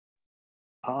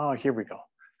Oh, here we go.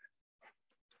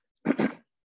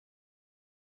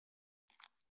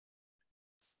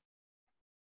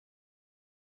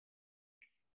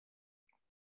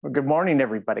 Well, good morning,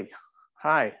 everybody.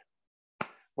 Hi.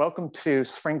 Welcome to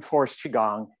Spring Forest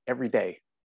Qigong every day.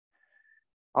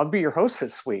 I'll be your host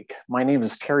this week. My name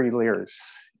is Terry Leers,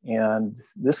 and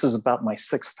this is about my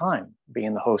 6th time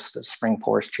being the host of Spring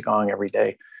Forest Qigong every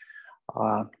day.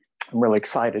 I'm really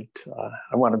excited.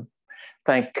 I want to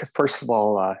thank, first of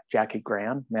all, Jackie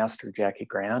Gran, Master Jackie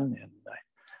Gran, and I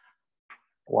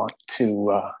want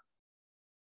to,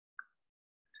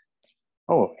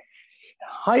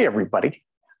 hi, everybody.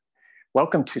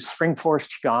 Welcome to Spring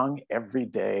Forest Qigong every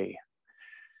day.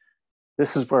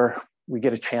 This is where we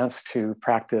get a chance to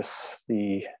practice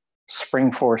the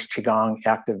Spring Forest Qigong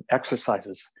active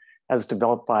exercises as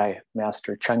developed by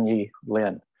Master Chun-Yi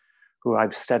Lin, who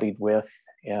I've studied with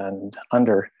and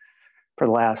under for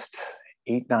the last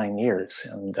 8-9 years.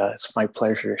 And it's my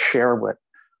pleasure to share what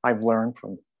I've learned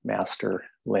from Master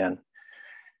Lin.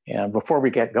 And before we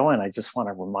get going, I just want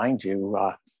to remind you,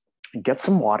 get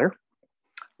some water,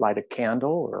 light a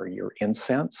candle or your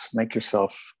incense, make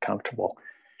yourself comfortable.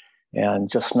 And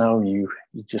just know you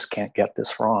just can't get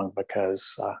this wrong,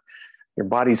 because your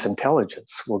body's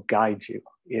intelligence will guide you.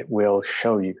 It will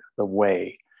show you the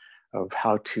way of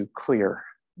how to clear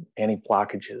any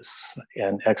blockages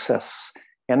and excess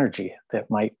energy that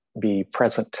might be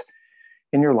present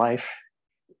in your life,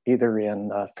 either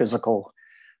in physical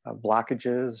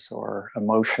blockages or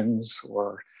emotions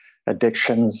or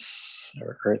addictions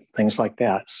or things like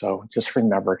that. So just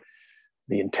remember,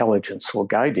 the intelligence will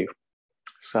guide you.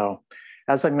 So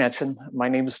as I mentioned, my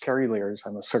name is Terry Leers.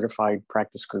 I'm a certified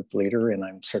practice group leader, and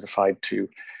I'm certified to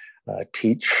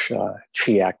teach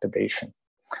Qi activation.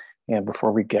 And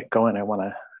before we get going, I want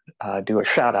to do a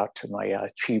shout out to my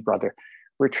Qi brother,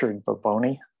 Richard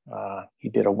Bavoni. He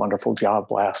did a wonderful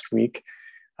job last week.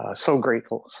 So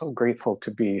grateful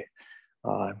to be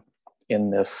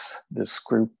in this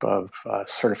group of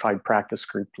certified practice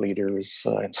group leaders,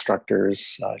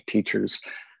 instructors, teachers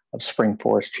of Spring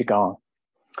Forest Qigong.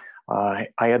 I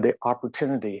had the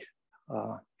opportunity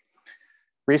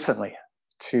recently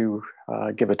to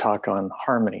give a talk on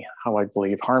harmony, how I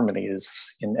believe harmony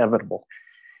is inevitable.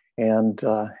 And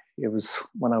it was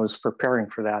when I was preparing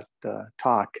for that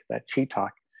talk, that Qi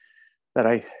talk, that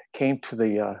I came to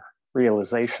the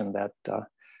realization that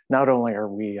not only are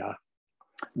we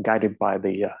guided by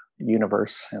the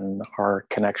universe and our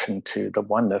connection to the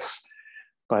oneness,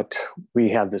 but we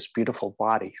have this beautiful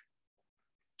body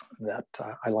that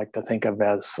I like to think of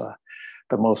as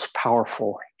the most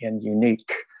powerful and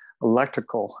unique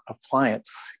electrical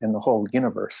appliance in the whole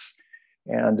universe.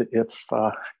 And if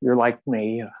you're like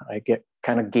me, I get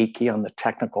kind of geeky on the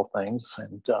technical things,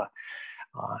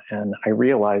 and I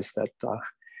realize that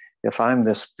if I'm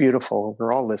this beautiful,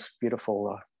 we're all this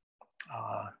beautiful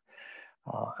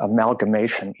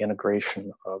amalgamation,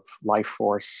 integration of life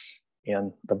force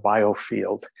in the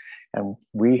biofield, and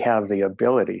we have the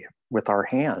ability with our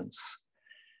hands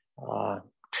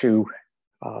to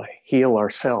heal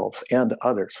ourselves and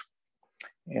others.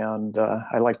 And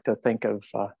I like to think of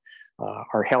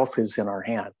our health is in our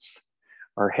hands.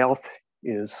 Our health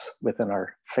is within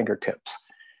our fingertips.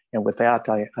 And with that,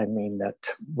 I mean that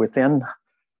within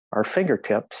our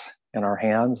fingertips and our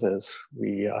hands, as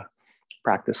we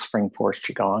practice Spring Forest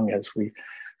Qigong, as we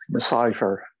massage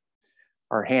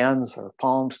our hands, our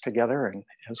palms together, and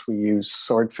as we use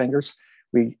sword fingers,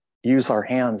 we use our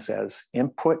hands as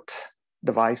input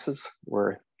devices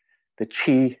where the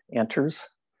Qi enters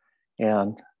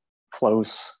and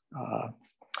flows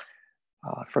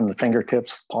from the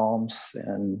fingertips, palms,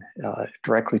 and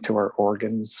directly to our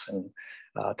organs and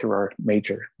through our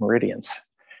major meridians,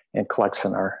 and collects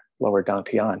in our lower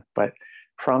dantian. But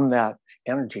from that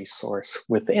energy source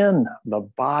within the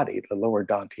body, the lower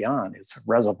dantian is a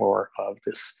reservoir of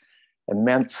this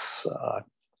immense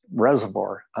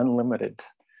unlimited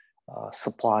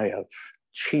supply of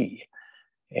Qi.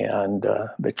 And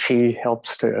the Qi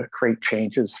helps to create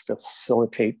changes,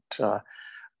 facilitate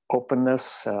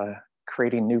openness,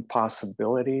 creating new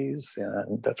possibilities,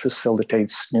 and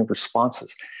facilitates new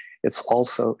responses. It's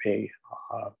also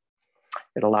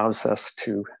it allows us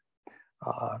to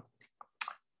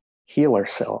heal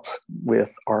ourselves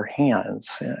with our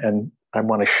hands. And I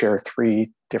want to share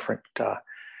 3 different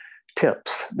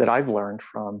tips that I've learned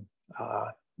from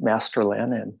Master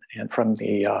Lin and from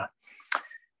the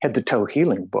Head to Toe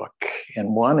Healing book.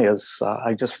 And one is,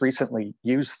 I just recently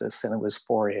used this, and it was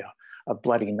for a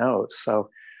bloody nose. So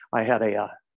I had a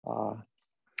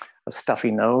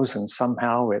stuffy nose, and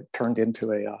somehow it turned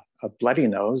into a bloody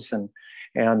nose.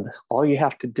 And all you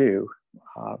have to do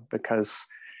because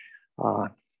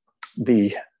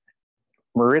the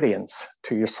meridians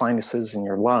to your sinuses and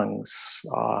your lungs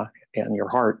and your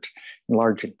heart and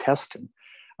large intestine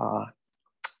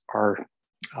are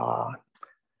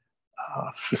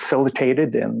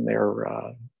facilitated, and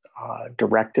they're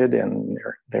directed, and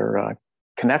they're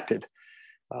connected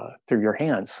through your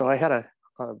hands. So I had a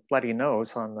bloody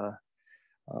nose on the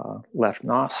left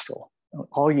nostril.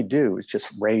 All you do is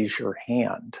just raise your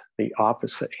hand, the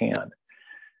opposite hand,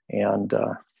 and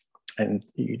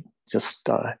you just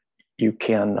you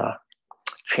can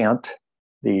chant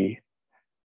the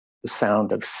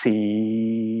sound of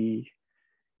C,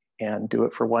 and do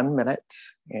it for 1 minute,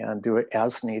 and do it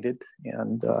as needed.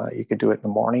 And you could do it in the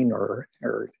morning or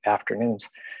afternoons.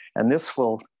 And this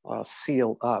will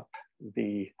seal up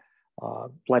the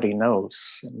bloody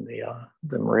nose and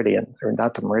the meridian, or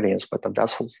not the meridians, but the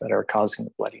vessels that are causing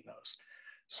the bloody nose.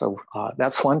 So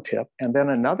that's one tip. And then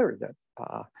another that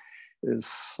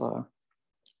is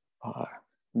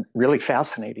really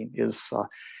fascinating is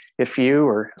if you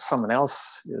or someone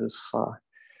else is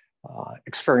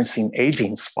experiencing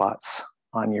aging spots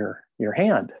on your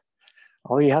hand,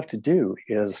 all you have to do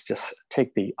is just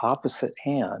take the opposite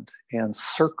hand and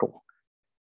circle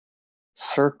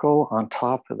on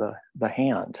top of the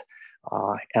hand.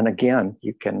 And again,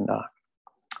 you can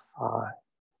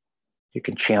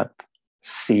chant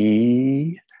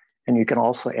C, and you can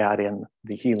also add in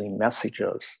the healing message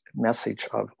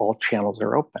of all channels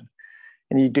are open.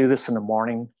 And you do this in the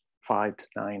morning, 5 to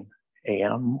 9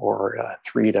 a.m. or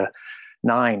 3 to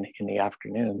 9 in the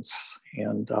afternoons.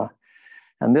 And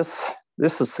this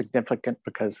is significant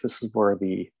because this is where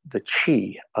the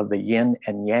qi of the yin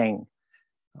and yang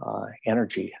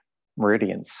energy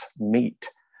meridians meet.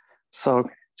 So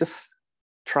just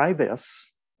try this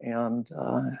and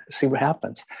see what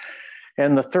happens.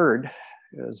 And the third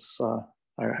is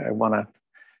I want to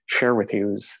share with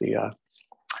you is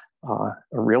a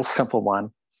real simple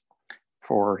one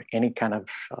for any kind of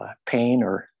pain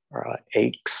or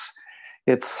aches.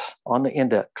 It's on the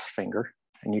index finger,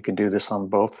 and you can do this on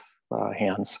both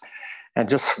hands. And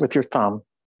just with your thumb,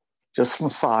 just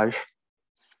massage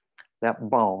that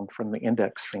bone from the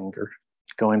index finger,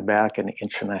 going back 1.5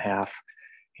 inches,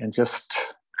 and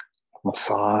just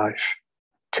massage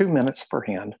 2 minutes per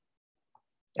hand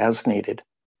as needed.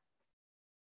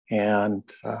 And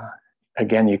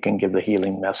again, you can give the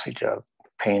healing message of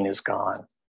pain is gone,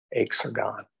 aches are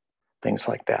gone, things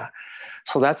like that.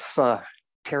 So that's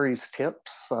Terry's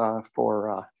tips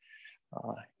for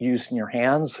using your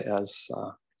hands as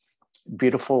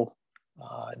beautiful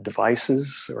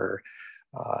devices or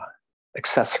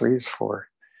accessories for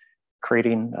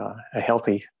creating a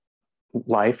healthy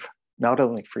life, not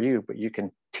only for you, but you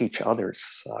can teach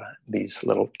others these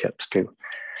little tips too.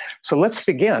 So let's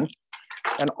begin.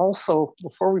 And also,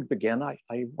 before we begin, I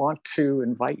want to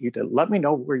invite you to let me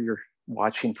know where you're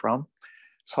watching from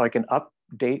so I can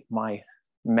update my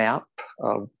map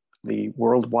of the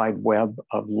World Wide Web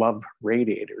of love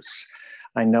radiators.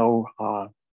 I know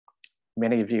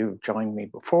many of you have joined me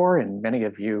before, and many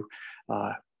of you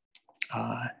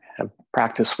have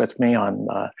practiced with me on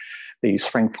the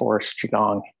Spring Forest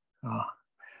Qigong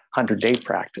 100-day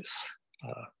practice.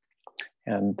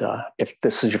 And if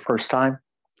this is your first time,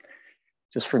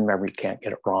 just remember you can't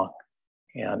get it wrong.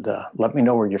 And let me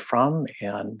know where you're from,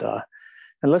 and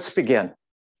let's begin.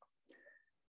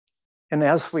 And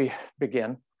as we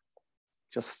begin,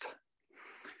 just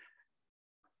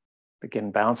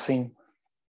begin bouncing,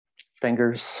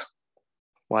 fingers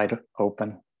wide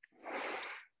open.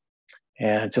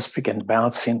 And just begin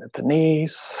bouncing at the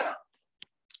knees,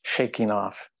 shaking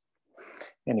off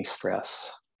any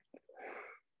stress,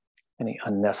 any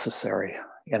unnecessary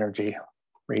energy,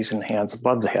 raising hands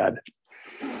above the head,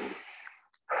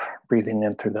 breathing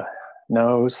in through the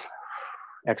nose,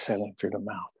 exhaling through the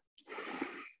mouth,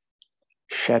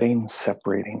 shedding,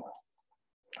 separating,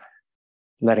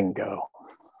 letting go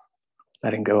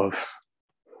of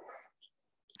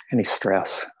any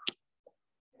stress.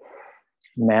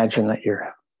 Imagine that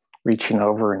you're reaching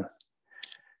over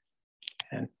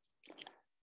and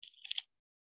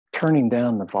turning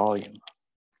down the volume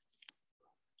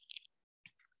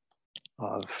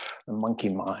of the monkey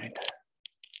mind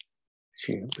as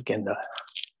you begin to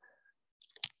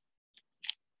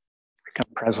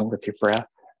become present with your breath,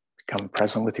 become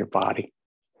present with your body,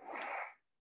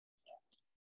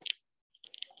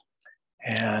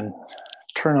 and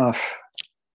turn off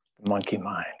the monkey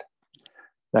mind,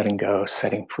 letting go,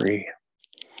 setting free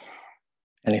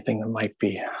anything that might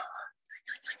be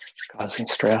causing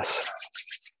stress,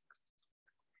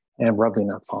 and rubbing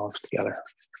our palms together.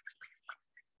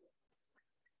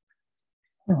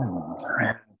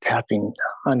 And tapping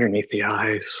underneath the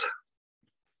eyes.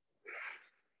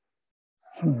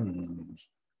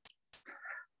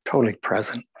 Totally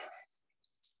present.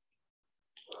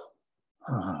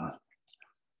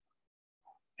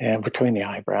 And between the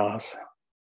eyebrows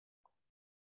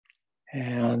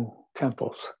and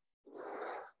temples.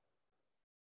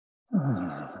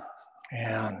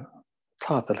 And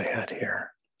top of the head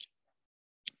here.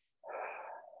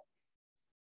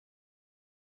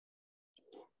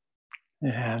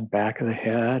 And back of the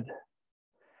head.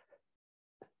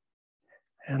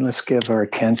 And let's give our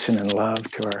attention and love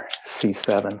to our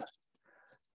C7.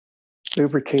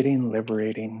 Lubricating,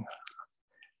 liberating,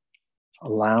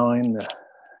 allowing the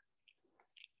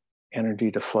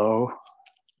energy to flow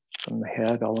from the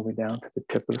head all the way down to the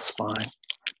tip of the spine.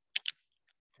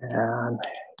 And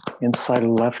inside of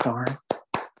the left arm,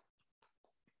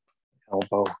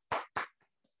 elbow,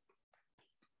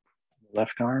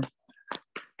 left arm.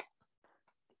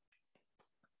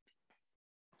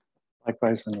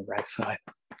 Likewise on the right side.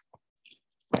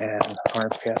 And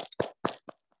armpit.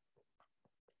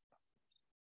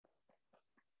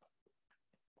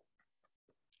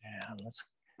 And let's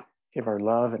give our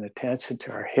love and attention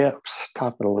to our hips,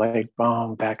 top of the leg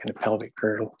bone, back in the pelvic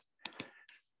girdle.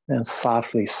 And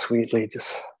softly, sweetly,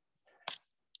 just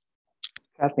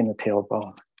tapping the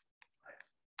tailbone.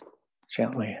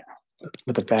 Gently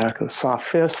with the back of the soft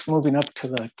fist, moving up to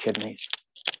the kidneys.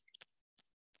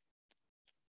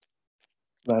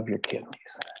 Love your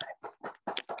kidneys.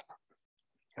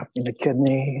 Tapping the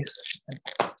kidneys,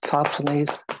 tops of the knees,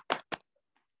 back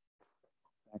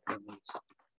of the knees.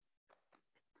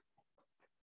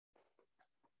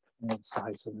 And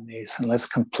sides of the knees. And let's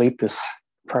complete this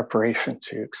preparation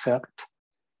to accept,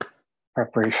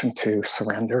 preparation to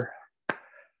surrender,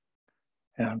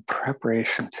 and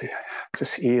preparation to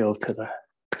just yield to the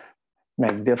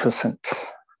magnificent,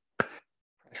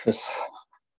 precious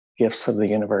gifts of the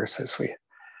universe as we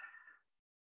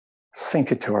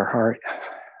sink into our heart,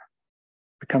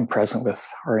 become present with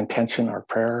our intention, our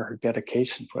prayer, our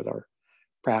dedication for our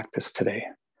practice today,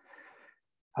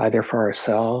 either for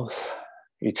ourselves,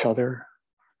 each other,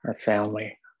 our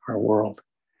family, our world.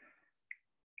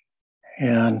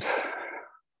 And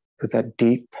with that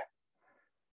deep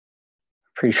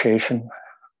appreciation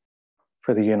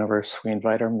for the universe, we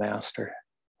invite our master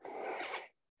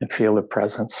and feel the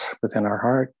presence within our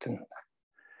heart and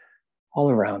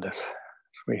all around us.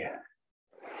 As we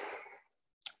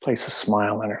place a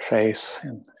smile on our face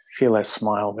and feel that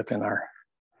smile within our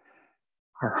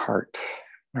heart,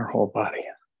 our whole body.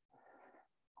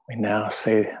 We now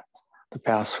say the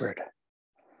password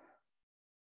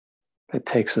that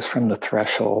takes us from the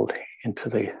threshold into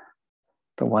the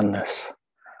oneness.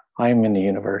 I am in the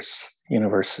universe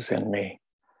is in me.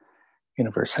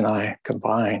 Universe and I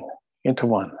combine into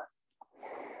one.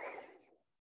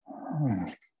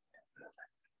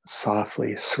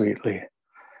 Softly, sweetly,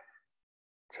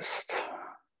 just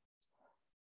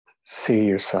see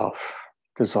yourself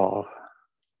dissolve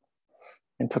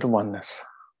into the oneness.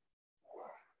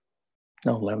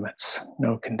 No limits,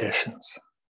 no conditions,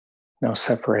 no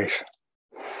separation.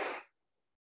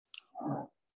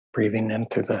 Breathing in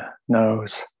through the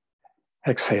nose,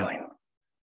 exhaling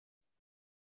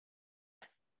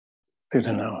through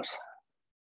the nose.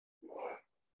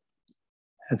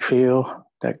 And feel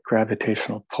that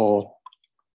gravitational pull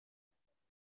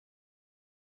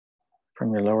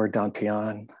from your lower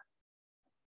dantian,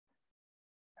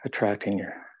 attracting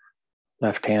your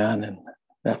left hand, and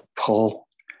that pull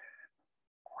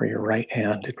or your right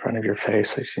hand in front of your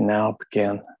face as you now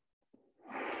begin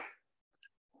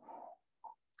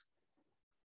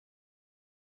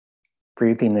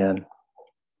breathing in,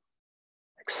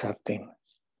 accepting,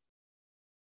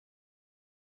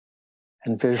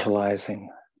 and visualizing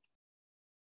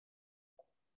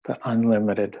the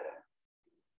unlimited,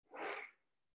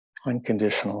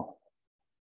 unconditional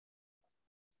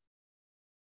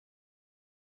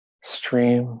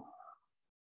stream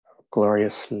of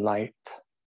glorious light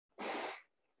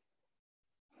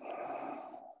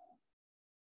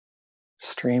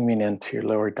streaming into your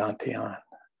lower dantian.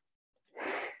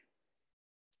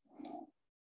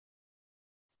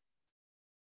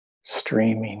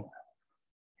 Streaming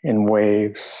in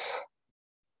waves,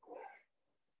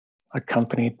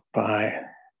 accompanied by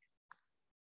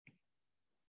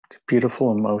the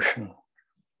beautiful emotion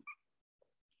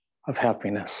of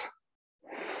happiness.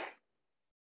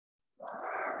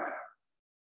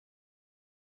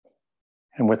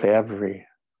 And with every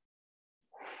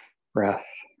breath,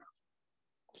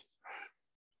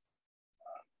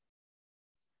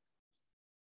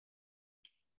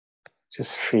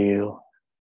 just feel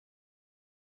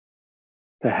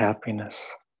the happiness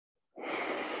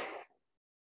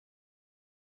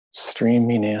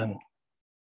streaming in,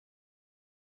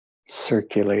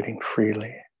 circulating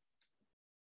freely,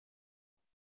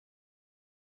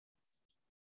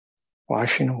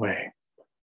 washing away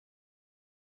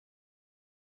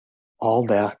all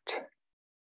that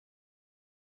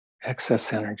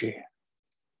excess energy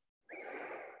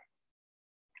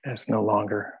is no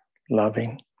longer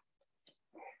loving,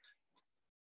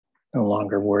 no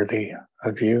longer worthy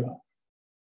of you,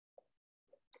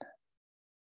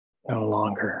 no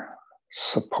longer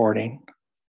supporting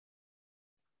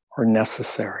or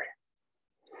necessary.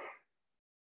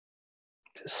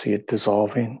 To see it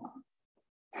dissolving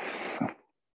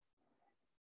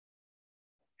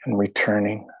and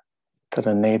returning to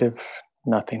the native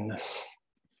nothingness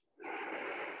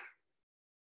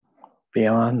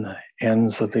beyond the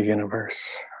ends of the universe.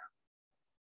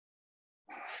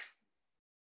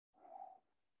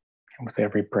 And with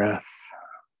every breath,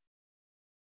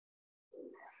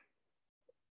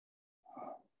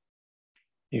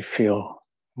 you feel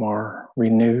more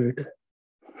renewed,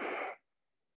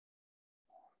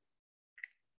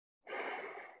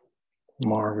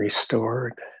 more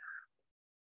restored,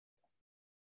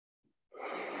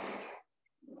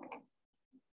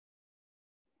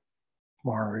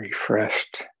 more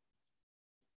refreshed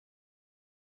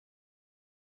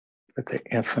with the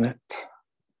infinite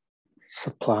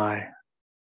supply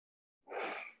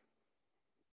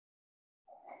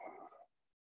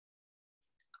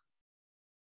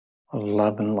of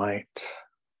love and light.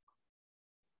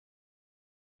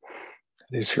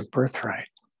 It is your birthright.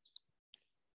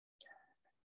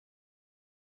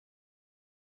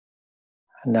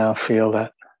 And now feel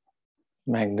that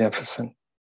magnificent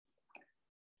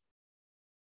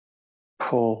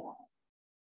pull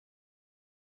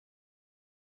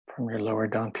from your lower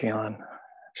dantian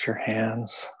as your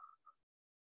hands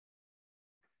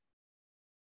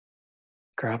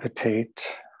gravitate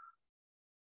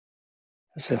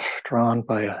as if drawn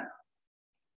by a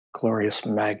glorious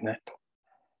magnet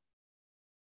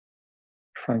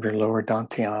from your lower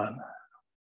dantian.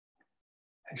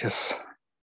 And just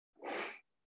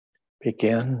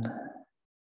begin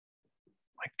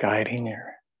by guiding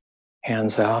your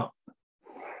hands out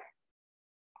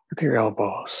with your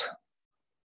elbows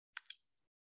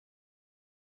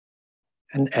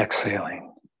and exhaling.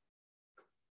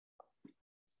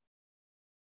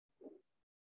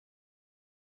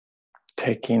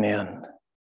 Taking in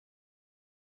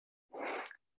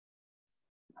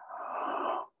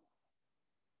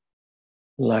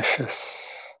luscious,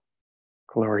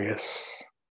 glorious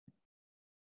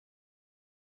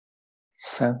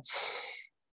sense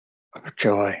of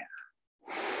joy.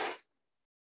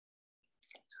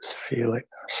 Just feel it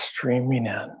streaming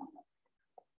in.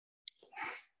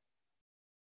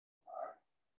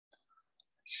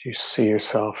 As you see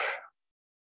yourself,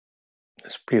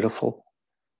 this beautiful,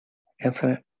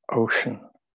 infinite ocean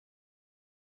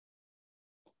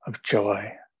of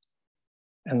joy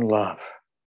and love.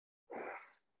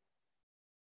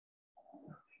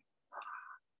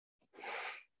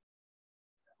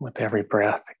 With every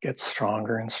breath, it gets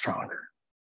stronger and stronger.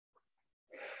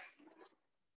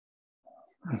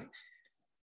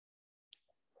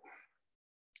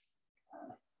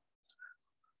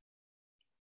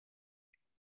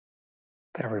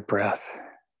 With every breath,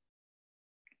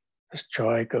 this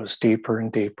joy goes deeper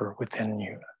and deeper within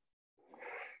you.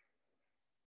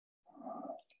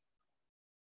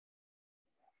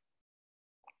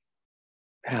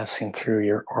 Passing through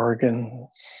your organs,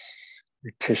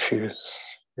 your tissues,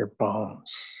 your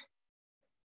bones,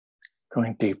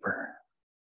 going deeper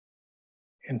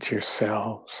into your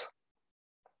cells.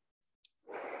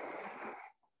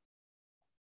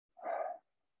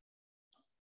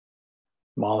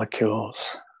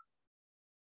 Molecules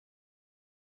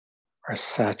are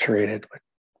saturated with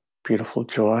beautiful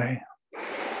joy.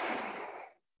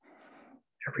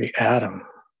 Every atom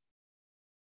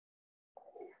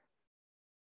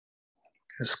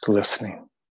is glistening.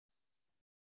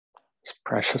 It's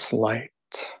precious light.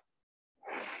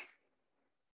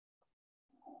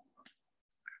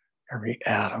 Every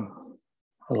atom,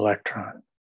 electron,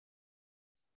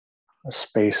 the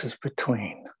spaces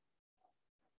between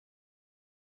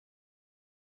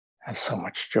have so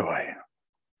much joy,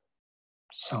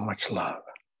 so much love.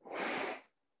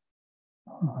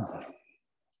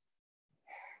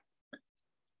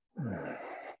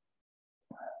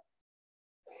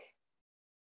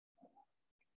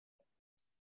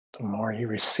 The more you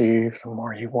receive, the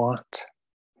more you want.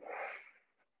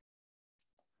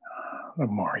 The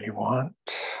more you want,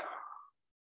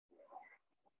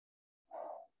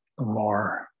 the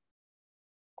more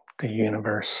the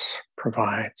universe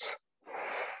provides.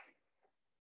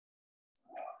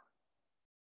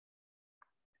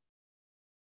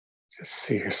 Just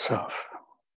see yourself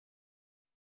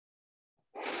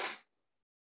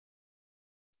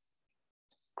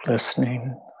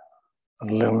glistening,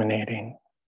 illuminating,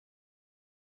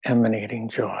 emanating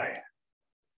joy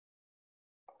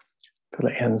to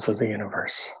the ends of the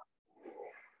universe.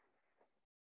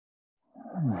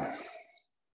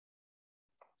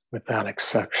 Without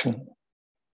exception,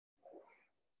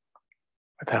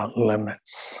 without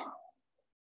limits,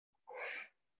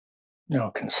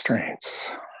 no constraints.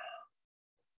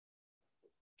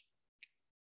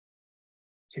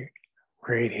 You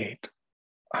radiate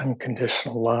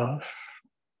unconditional love,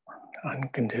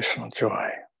 unconditional joy.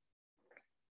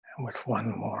 And with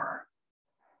one more,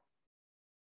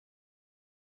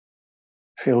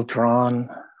 feel drawn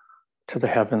to the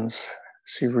heavens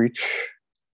as you reach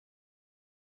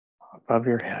above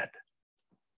your head.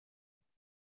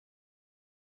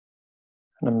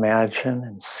 And imagine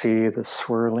and see the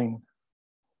swirling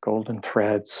golden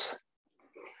threads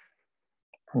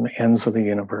from the ends of the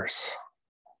universe,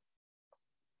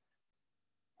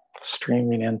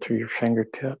 streaming in through your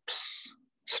fingertips,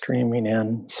 streaming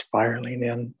in, spiraling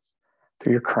in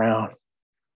through your crown.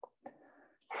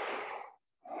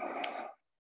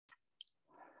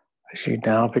 As you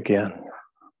now begin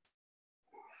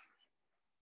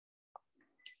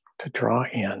to draw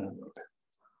in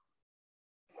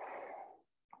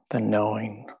the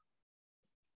knowing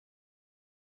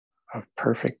of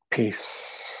perfect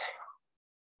peace,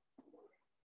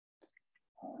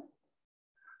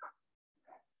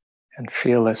 and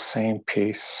feel this same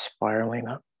peace spiraling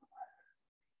up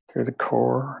through the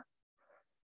core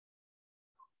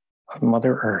of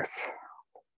Mother Earth,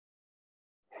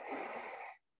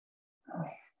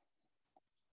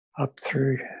 up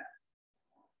through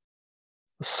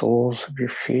the soles of your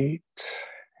feet,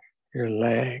 your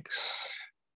legs,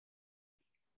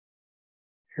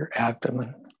 your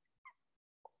abdomen,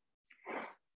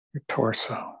 your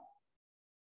torso.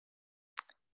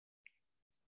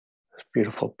 This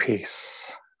beautiful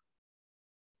peace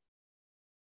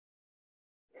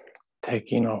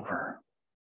taking over.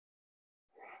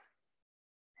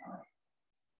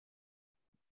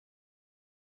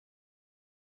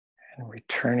 And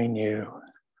returning you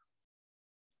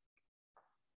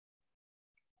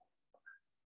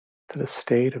to the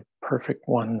state of perfect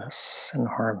oneness and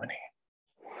harmony.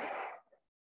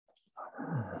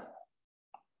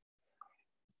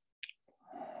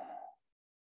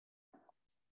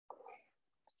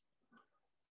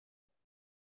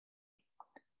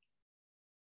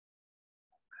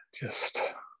 Just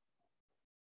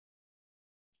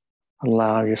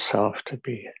allow yourself to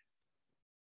be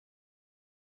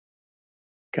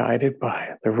guided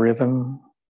by the rhythm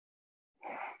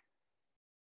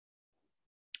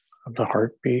of the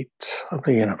heartbeat of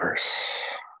the universe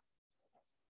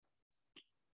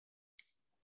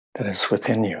that is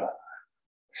within you.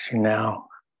 As you now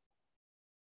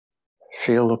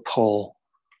feel the pull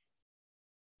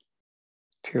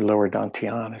to your lower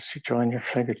dantian as you join your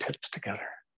fingertips together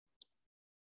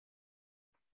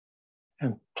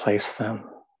and place them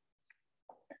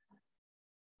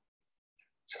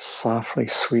just softly,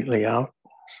 sweetly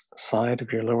outside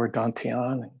of your lower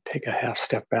dantian, and take a half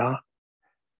step out.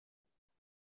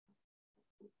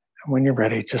 And when you're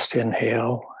ready, just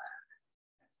inhale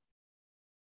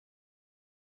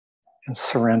and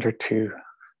surrender to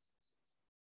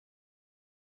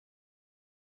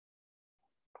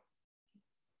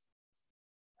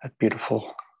that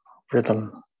beautiful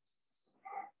rhythm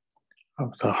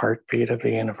of the heartbeat of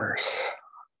the universe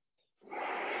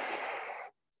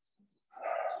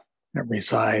that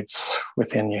resides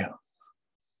within you,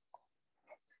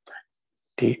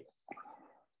 deep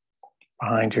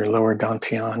behind your lower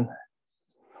dantian.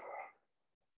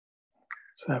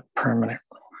 It's that permanent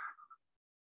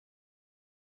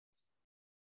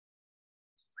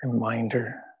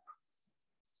reminder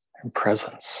and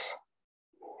presence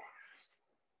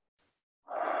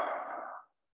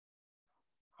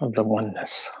of the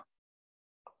oneness.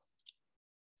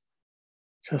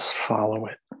 Just follow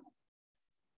it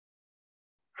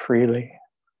freely,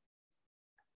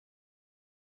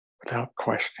 without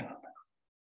question,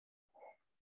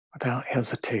 without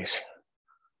hesitation.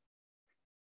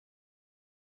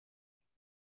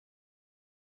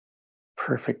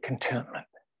 Perfect contentment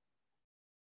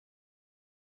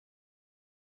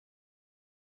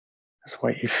is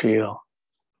what you feel.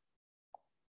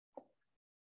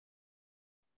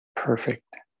 Perfect,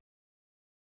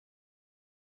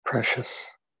 precious,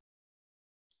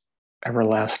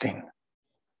 everlasting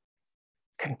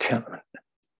contentment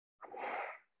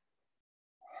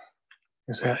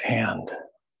Use that hand.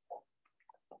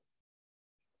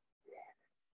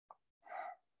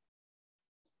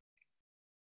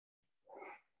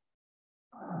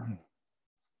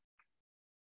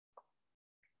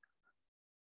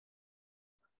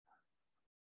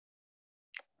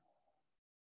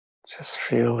 Just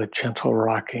feel the gentle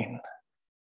rocking,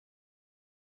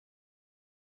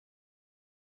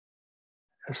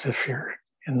 as if you're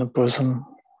in the bosom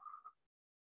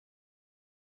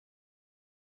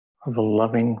of a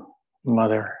loving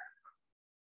mother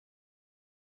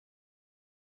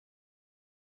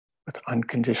with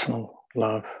unconditional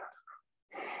love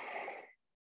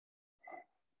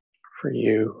for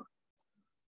you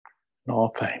in all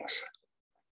things.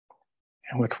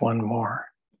 And with one more.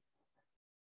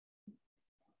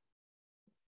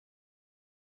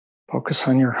 Focus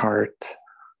on your heart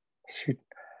as you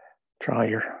draw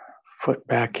your foot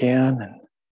back in and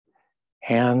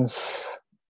hands,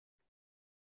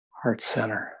 heart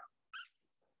center.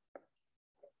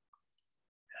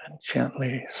 And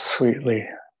gently, sweetly,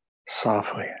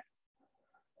 softly,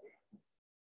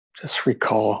 just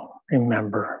recall,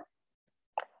 remember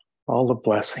all the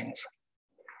blessings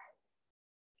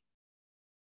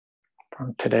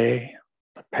from today,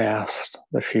 the past,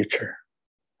 the future.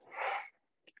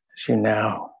 As you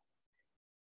now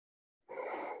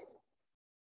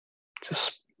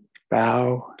just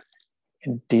bow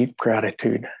in deep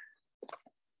gratitude.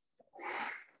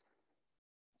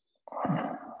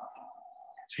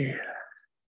 As you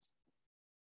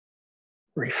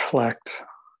reflect,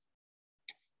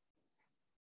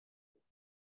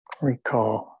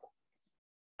 recall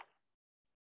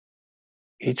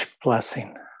each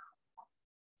blessing,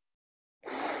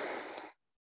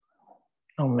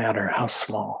 no matter how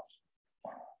small.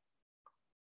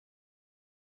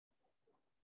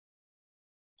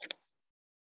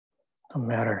 No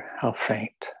matter how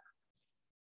faint.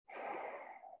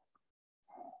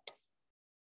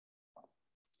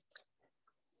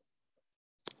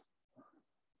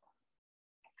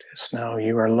 Just know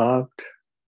you are loved.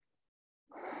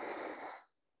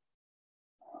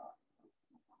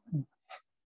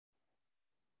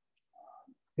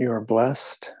 You are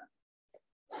blessed.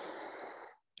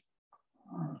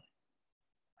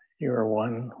 You are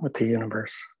one with the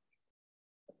universe.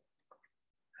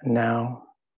 And now,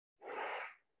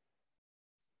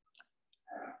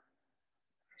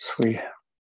 as we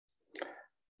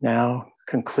now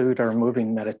conclude our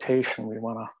moving meditation, we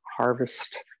want to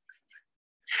harvest,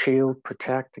 shield,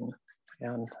 protect,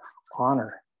 and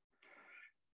honor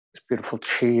this beautiful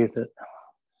qi that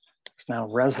is now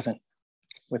resident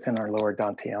within our lower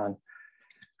dantian.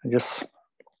 And just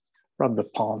rub the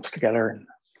palms together and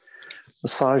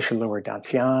massage your lower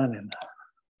dantian in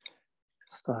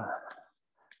just a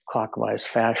clockwise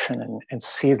fashion and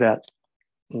see that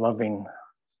loving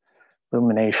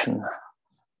illumination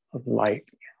of light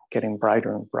getting brighter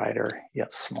and brighter,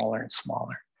 yet smaller and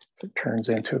smaller. So it turns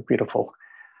into a beautiful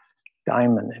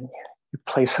diamond, and you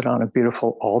place it on a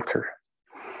beautiful altar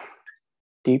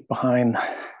deep behind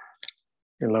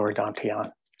your lower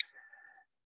dantian.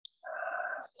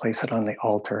 Place it on the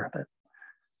altar that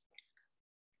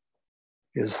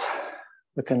is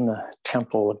within the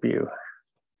temple of you,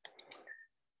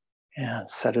 and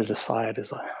set it aside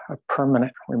as a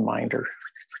permanent reminder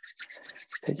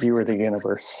that you are the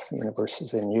universe. The universe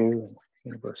is in you, and the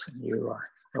universe and you are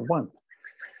one.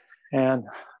 And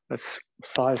let's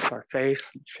massage our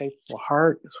face and shape the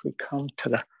heart as we come to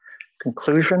the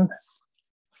conclusion.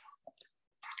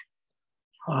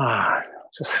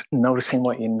 Just noticing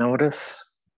what you notice.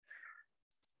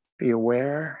 Be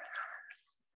aware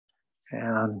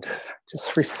and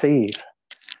just receive.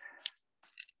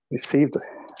 Receive the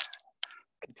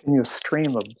continuous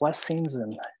stream of blessings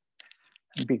and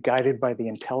be guided by the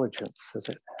intelligence as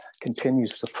it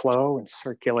continues to flow and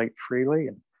circulate freely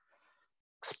and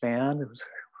expand.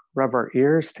 Rub our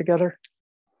ears together.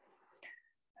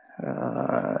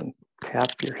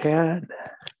 Tap your head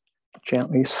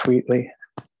gently, sweetly.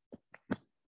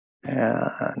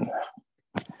 And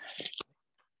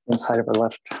inside of our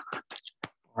left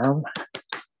arm.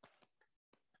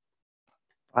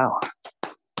 Wow.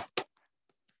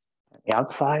 The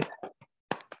outside.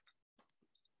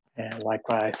 And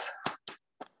likewise.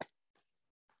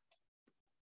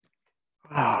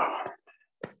 Wow.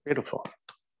 Beautiful.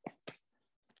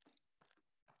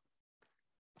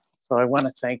 So I want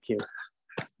to thank you,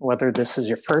 whether this is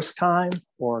your first time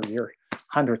or your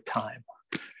 100th time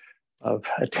of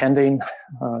attending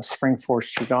Spring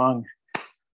Force Qigong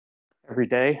every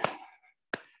day.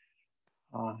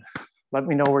 Let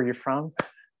me know where you're from.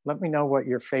 Let me know what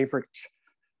your favorite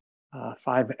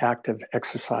 5 active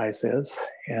exercise is,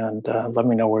 and let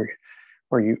me know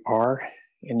where you are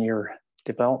in your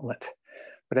development.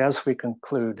 But as we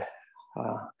conclude,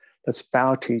 let's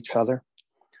bow to each other.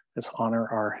 Let's honor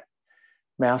our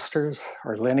masters,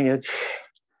 our lineage,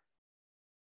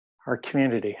 our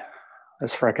community.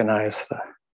 Let's recognize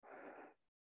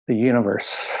the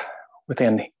universe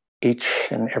within each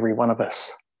and every one of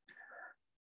us.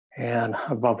 And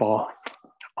above all,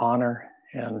 honor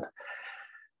and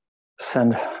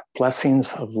send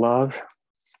blessings of love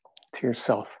to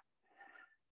yourself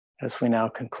as we now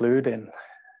conclude. And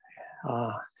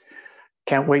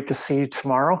can't wait to see you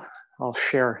tomorrow. I'll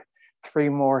share 3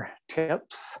 more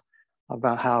tips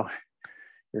about how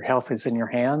your health is in your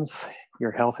hands.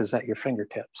 Your health is at your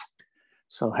fingertips.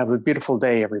 So have a beautiful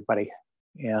day, everybody.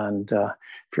 And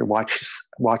if you're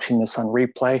watching this on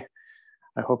replay,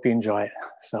 I hope you enjoy it.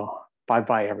 So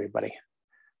bye-bye, everybody.